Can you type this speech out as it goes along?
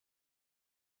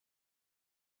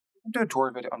Welcome to a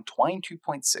tutorial video on Twine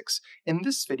 2.6. In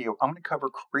this video, I'm going to cover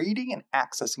creating and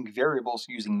accessing variables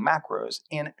using macros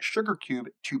in SugarCube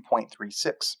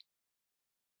 2.36.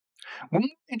 When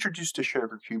we were introduced to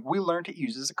SugarCube, we learned it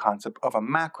uses the concept of a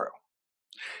macro.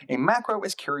 A macro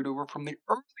is carried over from the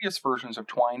earliest versions of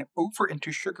Twine over into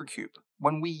SugarCube.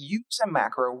 When we use a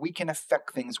macro, we can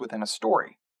affect things within a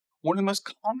story. One of the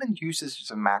most common usages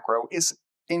of macro is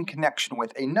in connection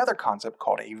with another concept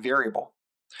called a variable.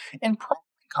 In programming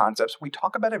concepts, we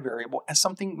talk about a variable as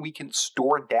something we can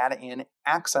store data in,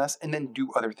 access, and then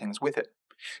do other things with it.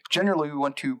 Generally, we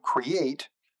want to create,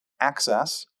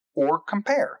 access, or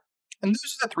compare. And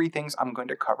those are the three things I'm going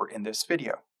to cover in this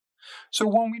video. So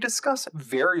when we discuss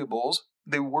variables,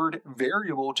 the word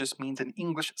variable just means in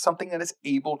English something that is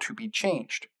able to be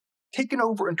changed. Taken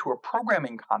over into a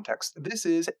programming context, this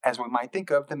is, as we might think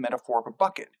of, the metaphor of a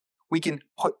bucket. We can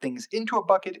put things into a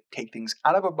bucket, take things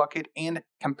out of a bucket, and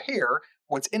compare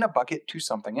what's in a bucket to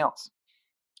something else.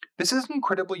 This is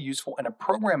incredibly useful in a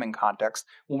programming context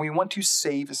when we want to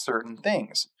save certain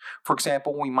things. For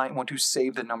example, we might want to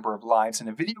save the number of lives in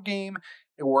a video game,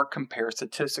 or compare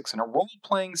statistics in a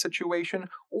role-playing situation,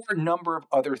 or a number of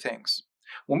other things.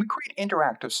 When we create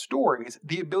interactive stories,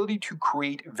 the ability to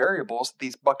create variables,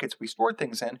 these buckets we store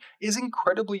things in, is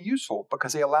incredibly useful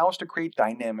because they allow us to create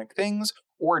dynamic things,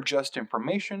 or adjust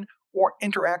information, or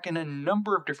interact in a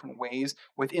number of different ways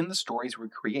within the stories we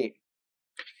create.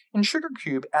 In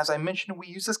SugarCube, as I mentioned, we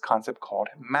use this concept called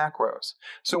macros.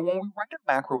 So when we write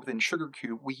a macro within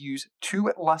SugarCube, we use two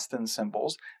less than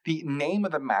symbols, the name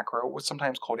of the macro, what's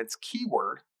sometimes called its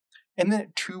keyword, and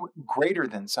then two greater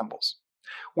than symbols.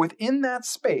 Within that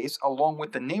space, along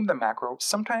with the name of the macro,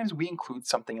 sometimes we include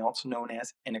something else known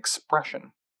as an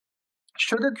expression.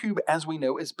 SugarCube, as we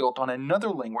know, is built on another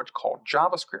language called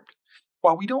JavaScript.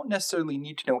 While we don't necessarily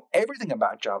need to know everything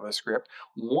about JavaScript,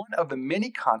 one of the many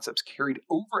concepts carried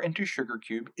over into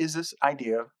SugarCube is this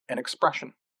idea of an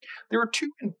expression. There are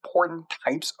two important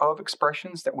types of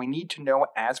expressions that we need to know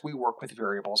as we work with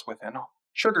variables within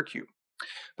SugarCube.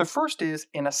 The first is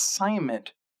an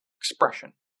assignment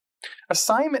expression.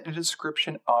 Assignment is a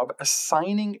description of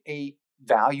assigning a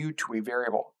value to a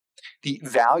variable. The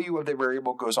value of the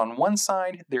variable goes on one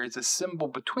side, there is a symbol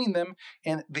between them,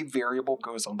 and the variable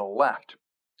goes on the left.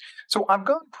 So I've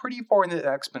gone pretty far in the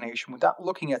explanation without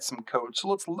looking at some code, so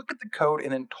let's look at the code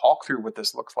and then talk through what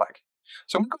this looks like.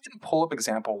 So I'm going to go ahead and pull up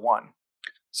example 1.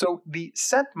 So the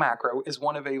set macro is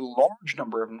one of a large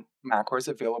number of macros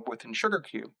available within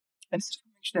SugarCube. And as I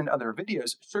mentioned in other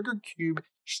videos, SugarCube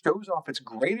shows off its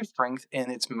greatest strength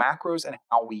in its macros and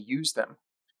how we use them.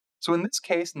 So in this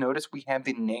case, notice we have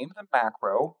the name of the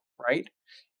macro, right?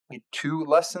 We have two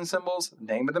less than symbols,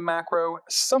 name of the macro,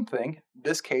 something, in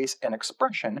this case an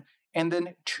expression, and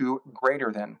then two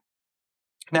greater than.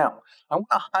 Now, I want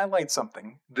to highlight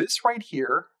something. This right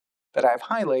here that I've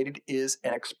highlighted is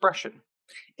an expression.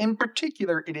 In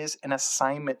particular, it is an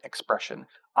assignment expression.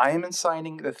 I am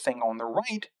assigning the thing on the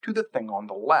right to the thing on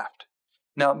the left.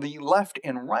 Now, the left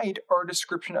and right are a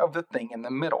description of the thing in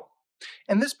the middle.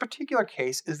 In this particular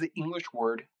case is the English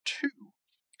word to.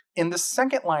 In the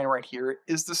second line right here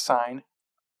is the sign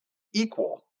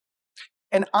equal.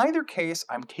 In either case,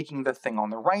 I'm taking the thing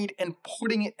on the right and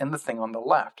putting it in the thing on the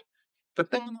left. The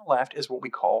thing on the left is what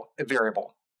we call a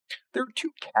variable. There are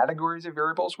two categories of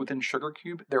variables within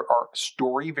SugarCube. There are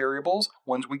story variables,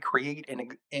 ones we create and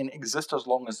exist as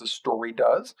long as the story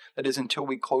does, that is until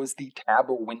we close the tab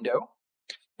or window.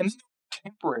 And then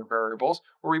temporary variables,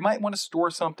 where we might want to store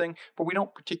something, but we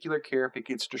don't particularly care if it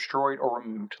gets destroyed or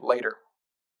removed later.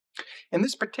 In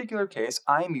this particular case,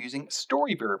 I'm using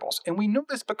story variables, and we know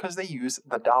this because they use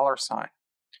the $sign.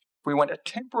 If we want a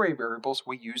temporary variables,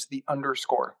 we use the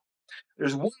underscore.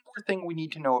 There's one more thing we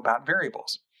need to know about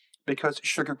variables. Because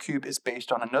SugarCube is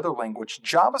based on another language,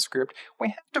 JavaScript, we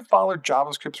have to follow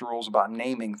JavaScript's rules about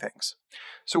naming things.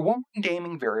 So when we're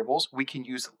naming variables, we can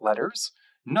use letters,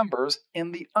 numbers,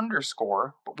 and the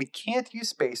underscore, but we can't use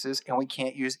spaces and we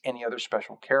can't use any other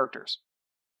special characters.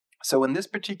 So in this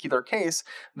particular case,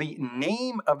 the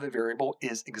name of the variable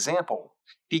is example.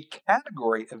 The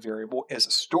category of variable is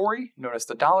story, notice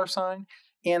the $sign,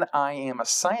 and I am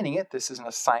assigning it, this is an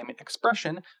assignment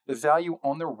expression, the value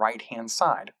on the right-hand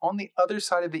side, on the other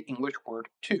side of the English word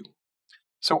to.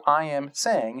 So I am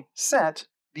saying set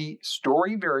the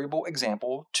story variable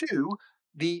example to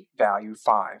the value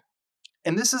 5.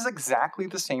 And this is exactly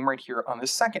the same right here on the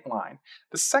second line.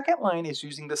 The second line is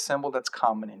using the symbol that's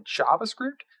common in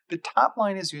JavaScript. The top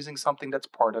line is using something that's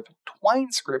part of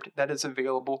Twine script that is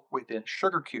available within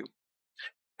SugarCube.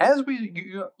 As we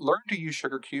learn to use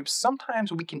SugarCube,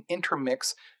 sometimes we can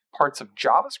intermix parts of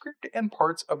JavaScript and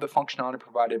parts of the functionality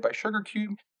provided by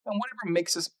SugarCube, and whatever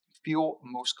makes us feel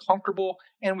most comfortable,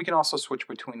 and we can also switch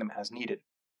between them as needed.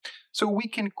 So we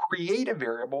can create a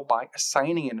variable by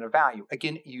assigning it a value,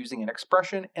 again using an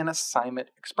expression, an assignment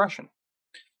expression.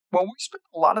 Well, we spent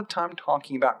a lot of time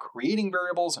talking about creating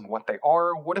variables and what they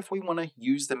are. What if we want to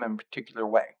use them in a particular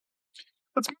way?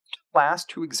 Let's move to the last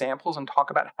two examples and talk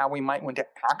about how we might want to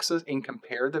access and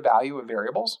compare the value of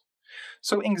variables.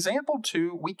 So in example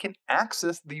 2, we can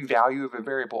access the value of a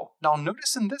variable. Now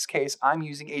notice in this case, I'm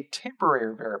using a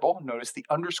temporary variable. Notice the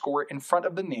underscore in front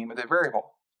of the name of the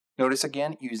variable. Notice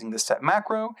again, using the set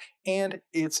macro and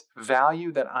its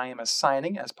value that I am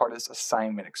assigning as part of this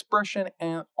assignment expression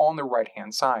and on the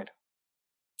right-hand side.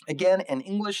 Again, in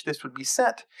English, this would be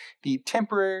set the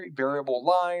temporary variable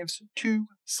lives to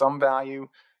some value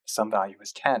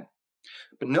is 10.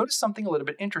 But notice something a little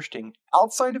bit interesting.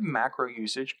 Outside of macro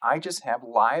usage, I just have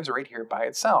lives right here by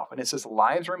itself, and it says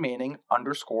lives remaining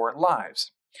underscore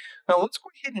lives. Now let's go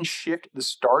ahead and shift the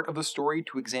start of the story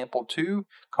to example 2,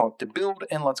 call it to build,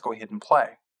 and let's go ahead and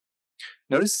play.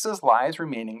 Notice it says lives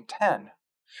remaining 10.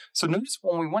 So notice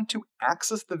when we want to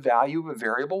access the value of a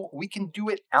variable, we can do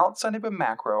it outside of a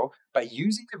macro by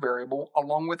using the variable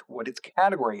along with what its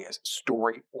category is,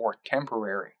 story or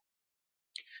temporary.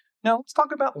 Now let's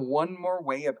talk about one more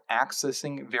way of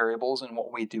accessing variables and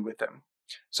what we do with them.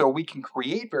 So we can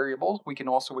create variables, we can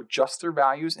also adjust their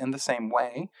values in the same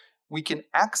way. We can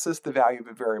access the value of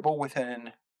a variable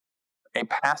within a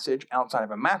passage outside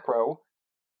of a macro,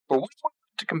 but what if we want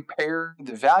to compare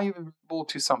the value of a variable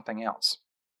to something else?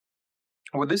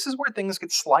 Well, this is where things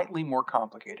get slightly more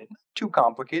complicated. Not too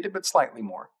complicated, but slightly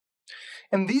more.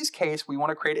 In these cases, we want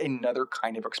to create another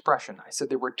kind of expression. I said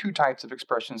there were two types of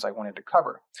expressions I wanted to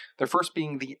cover. The first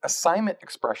being the assignment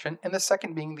expression, and the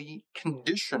second being the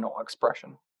conditional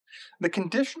expression. The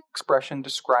conditional expression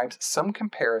describes some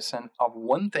comparison of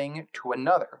one thing to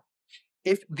another.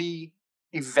 If the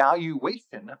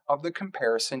evaluation of the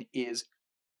comparison is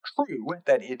true,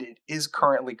 that it is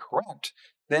currently correct,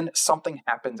 then something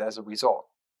happens as a result.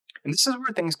 And this is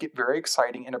where things get very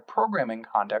exciting in a programming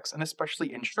context, and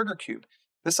especially in SugarCube.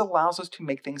 This allows us to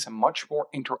make things much more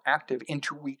interactive and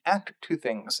to react to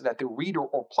things that the reader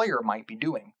or player might be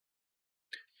doing.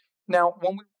 Now,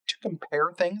 when we want to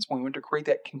compare things, when we want to create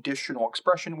that conditional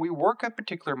expression, we work a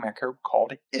particular macro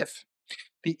called if.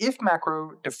 The if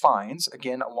macro defines,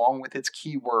 again, along with its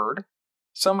keyword,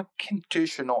 some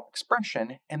conditional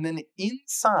expression, and then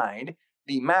inside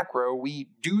the macro, we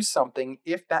do something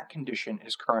if that condition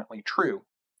is currently true,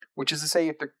 which is to say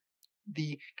if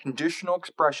the conditional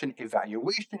expression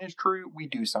evaluation is true, we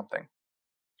do something.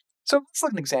 So let's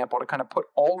look at an example to kind of put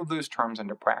all of those terms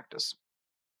into practice.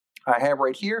 I have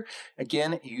right here,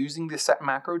 again, using the set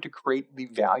macro to create the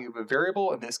value of a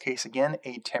variable, in this case, again,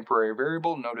 a temporary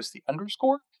variable. Notice the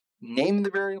underscore. Name the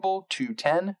variable to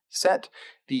 10, set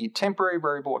the temporary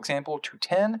variable example to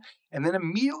 10, and then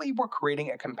immediately we're creating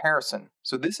a comparison.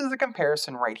 So this is a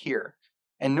comparison right here.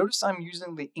 And notice I'm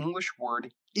using the English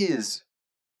word is.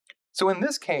 So in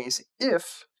this case,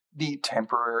 if the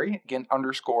temporary, again,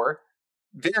 underscore,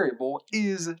 variable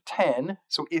is 10,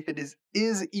 so if it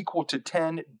is equal to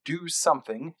 10, do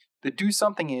something. The do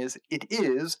something is, it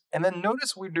is, and then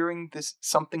notice we're doing this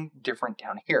something different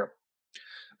down here.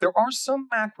 There are some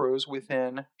macros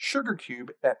within SugarCube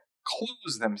that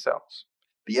close themselves.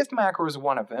 The if macro is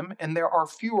one of them, and there are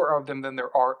fewer of them than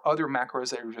there are other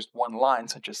macros that are just one line,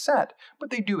 such as set,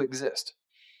 but they do exist.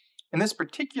 In this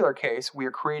particular case, we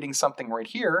are creating something right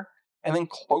here, and then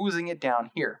closing it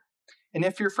down here. And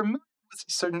if you're familiar with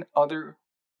certain other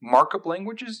markup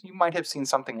languages, you might have seen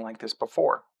something like this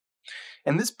before.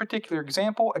 In this particular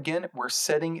example, again, we're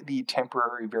setting the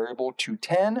temporary variable to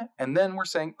 10, and then we're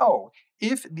saying, oh,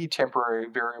 if the temporary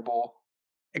variable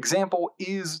example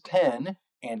is 10,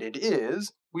 and it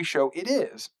is, we show it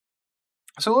is.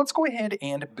 So let's go ahead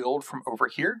and build from over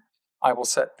here. I will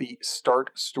set the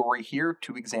start story here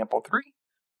to example 3,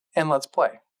 and let's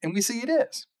play. And we see it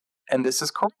is, and this is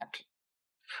correct.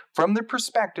 From the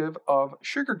perspective of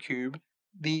SugarCube,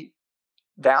 the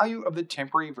value of the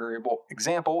temporary variable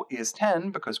example is 10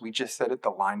 because we just said it the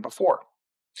line before.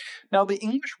 Now the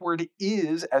English word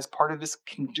is, as part of this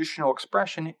conditional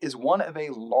expression, is one of a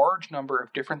large number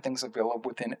of different things available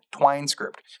within Twine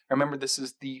script. Remember, this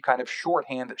is the kind of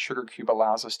shorthand that SugarCube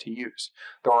allows us to use.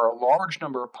 There are a large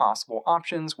number of possible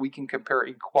options. We can compare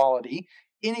equality,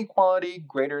 inequality,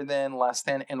 greater than, less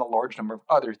than, and a large number of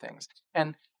other things.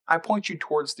 And I point you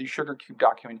towards the SugarCube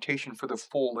documentation for the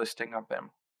full listing of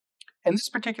them. In this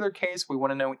particular case, we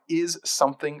want to know is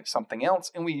something something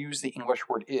else, and we use the English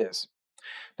word is.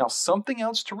 Now, something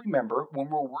else to remember when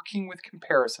we're working with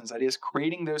comparisons, that is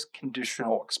creating those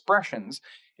conditional expressions,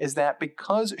 is that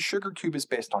because SugarCube is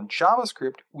based on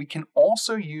JavaScript, we can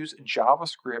also use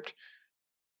JavaScript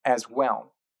as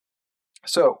well.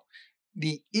 So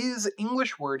the is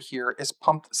English word here is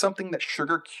something that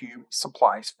SugarCube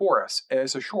supplies for us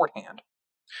as a shorthand.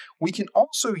 We can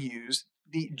also use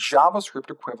the JavaScript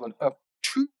equivalent of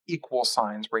two equal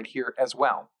signs right here as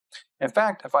well. In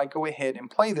fact, if I go ahead and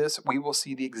play this, we will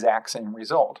see the exact same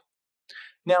result.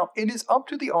 Now, it is up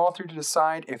to the author to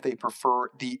decide if they prefer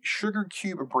the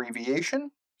SugarCube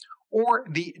abbreviation or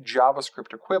the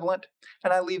JavaScript equivalent,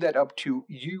 and I leave that up to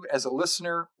you as a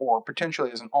listener or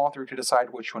potentially as an author to decide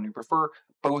which one you prefer.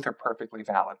 Both are perfectly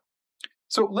valid.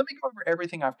 So let me go over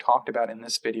everything I've talked about in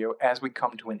this video as we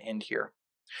come to an end here.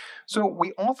 So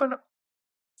we often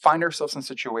find ourselves in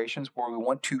situations where we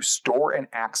want to store and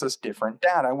access different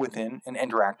data within an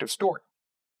interactive story.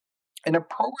 In a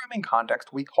programming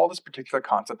context, we call this particular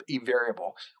concept a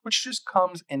variable, which just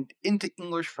comes into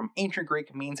English from ancient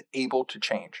Greek, means able to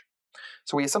change.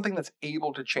 So we have something that's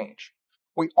able to change.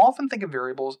 We often think of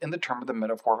variables in the term of the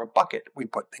metaphor of a bucket. We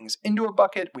put things into a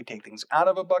bucket, we take things out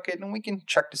of a bucket, and we can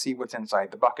check to see what's inside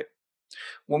the bucket.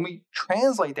 When we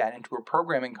translate that into a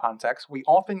programming context, we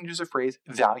often use the phrase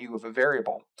value of a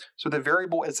variable. So the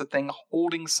variable is a thing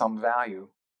holding some value.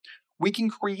 We can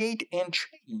create and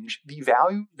change the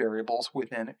value variables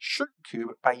within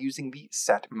SugarCube by using the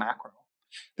set macro.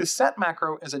 The set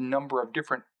macro is a number of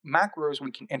different macros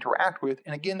we can interact with,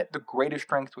 and again, the greatest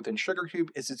strength within SugarCube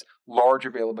is its large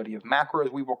availability of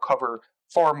macros. We will cover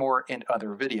far more in other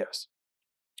videos.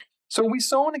 So we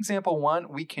saw in example 1,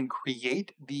 we can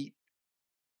create the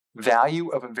value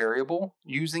of a variable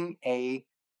using a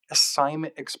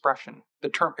assignment expression. The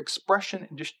term expression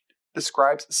just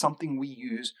describes something we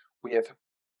use with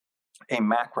a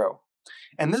macro.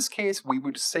 In this case, we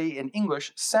would say in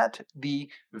English, set the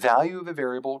value of a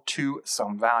variable to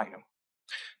some value.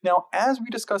 Now, as we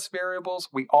discuss variables,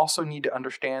 we also need to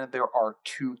understand that there are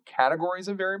two categories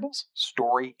of variables,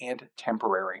 story and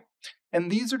temporary.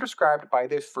 And these are described by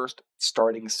the first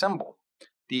starting symbol,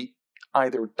 the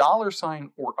either $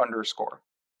 or underscore.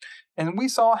 And we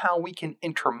saw how we can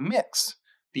intermix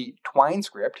the Twine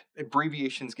script,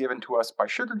 abbreviations given to us by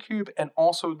SugarCube, and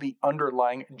also the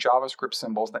underlying JavaScript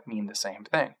symbols that mean the same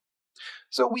thing.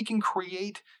 So we can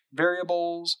create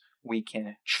variables, we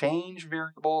can change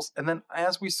variables, and then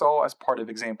as we saw as part of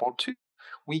example 2,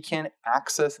 we can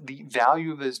access the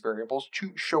value of those variables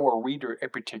to show a reader a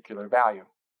particular value.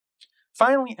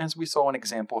 Finally, as we saw in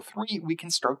example 3, we can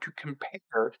start to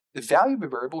compare the value of a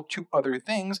variable to other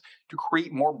things to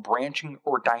create more branching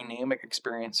or dynamic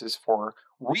experiences for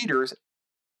readers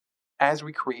as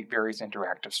we create various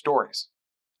interactive stories.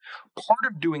 Part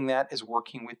of doing that is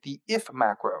working with the if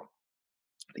macro.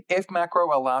 The if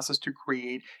macro allows us to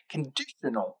create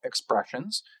conditional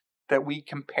expressions that we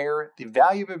compare the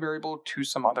value of a variable to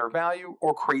some other value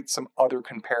or create some other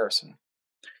comparison.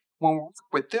 When we work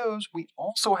with those, we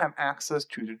also have access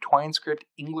to the Twine script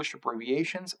English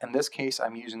abbreviations. In this case,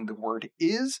 I'm using the word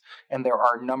is, and there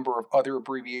are a number of other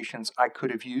abbreviations I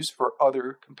could have used for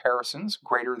other comparisons,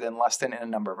 greater than, less than, and a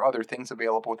number of other things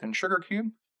available within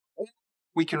SugarCube. Or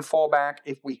we can fall back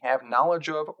if we have knowledge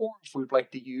of, or if we'd like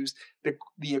to use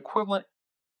the equivalent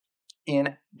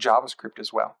in JavaScript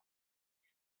as well.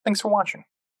 Thanks for watching.